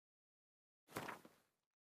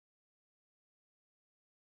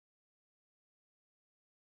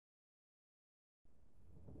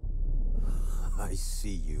I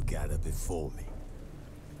see you gather before me.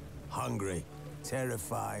 Hungry,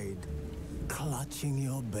 terrified, clutching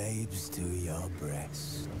your babes to your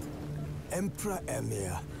breast. Emperor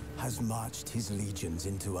Emir has marched his legions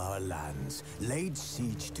into our lands, laid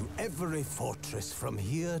siege to every fortress from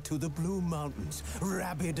here to the Blue Mountains.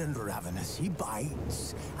 Rabid and ravenous, he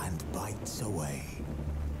bites and bites away.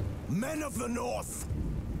 Men of the North,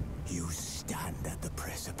 you stand at the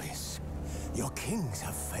precipice. Your kings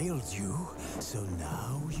have failed you, so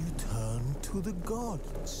now you turn to the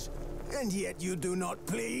gods. And yet you do not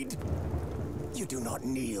plead. You do not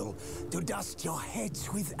kneel to dust your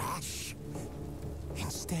heads with ash.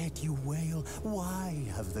 Instead, you wail, why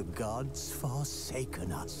have the gods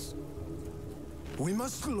forsaken us? We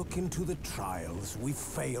must look into the trials we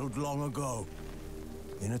failed long ago.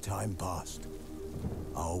 In a time past,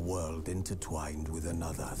 our world intertwined with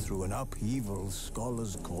another through an upheaval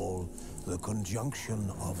scholars call the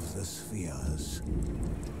conjunction of the spheres.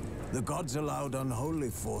 The gods allowed unholy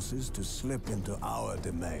forces to slip into our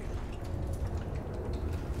domain.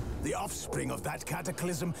 The offspring of that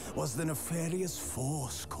cataclysm was the nefarious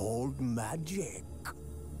force called magic.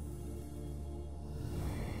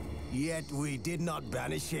 Yet we did not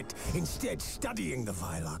banish it, instead studying the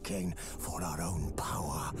vile arcane for our own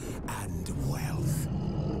power and wealth.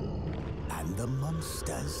 And the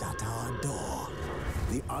monsters at our door,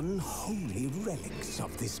 the unholy relics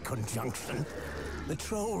of this conjunction. The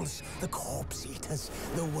trolls, the corpse eaters,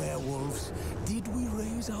 the werewolves. Did we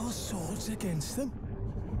raise our swords against them?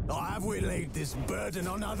 Or have we laid this burden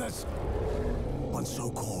on others? On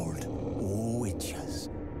so-called witches.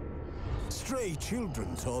 Stray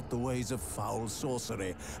children taught the ways of foul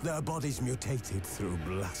sorcery, their bodies mutated through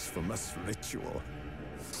blasphemous ritual.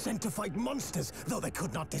 Sent to fight monsters, though they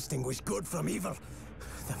could not distinguish good from evil.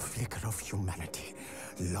 The flicker of humanity,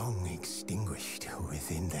 long extinguished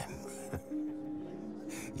within them.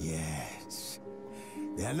 Yes,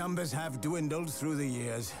 their numbers have dwindled through the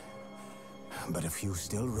years. But a few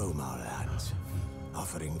still roam our lands,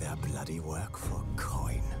 offering their bloody work for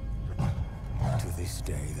coin. To this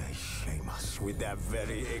day, they shame us with their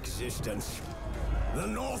very existence. The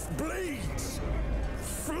North bleeds,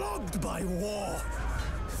 flogged by war.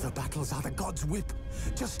 The battles are the gods' whip,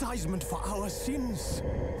 chastisement for our sins.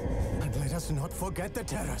 And let us not forget the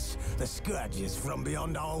terrors, the scourges from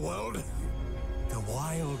beyond our world. The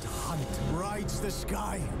wild hunt rides the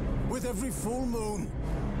sky with every full moon.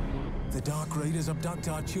 The Dark Raiders abduct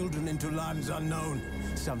our children into lands unknown.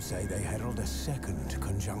 Some say they herald a second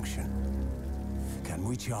conjunction. Can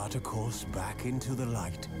we chart a course back into the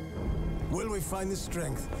light? Will we find the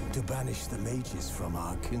strength to banish the mages from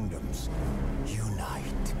our kingdoms?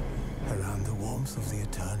 Unite around the warmth of the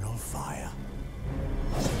eternal fire.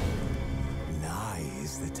 Nigh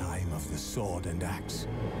is the time of the sword and axe.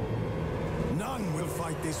 None will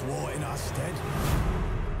fight this war in our stead.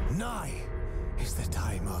 Nigh is the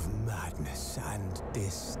time of madness and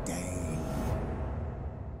disdain.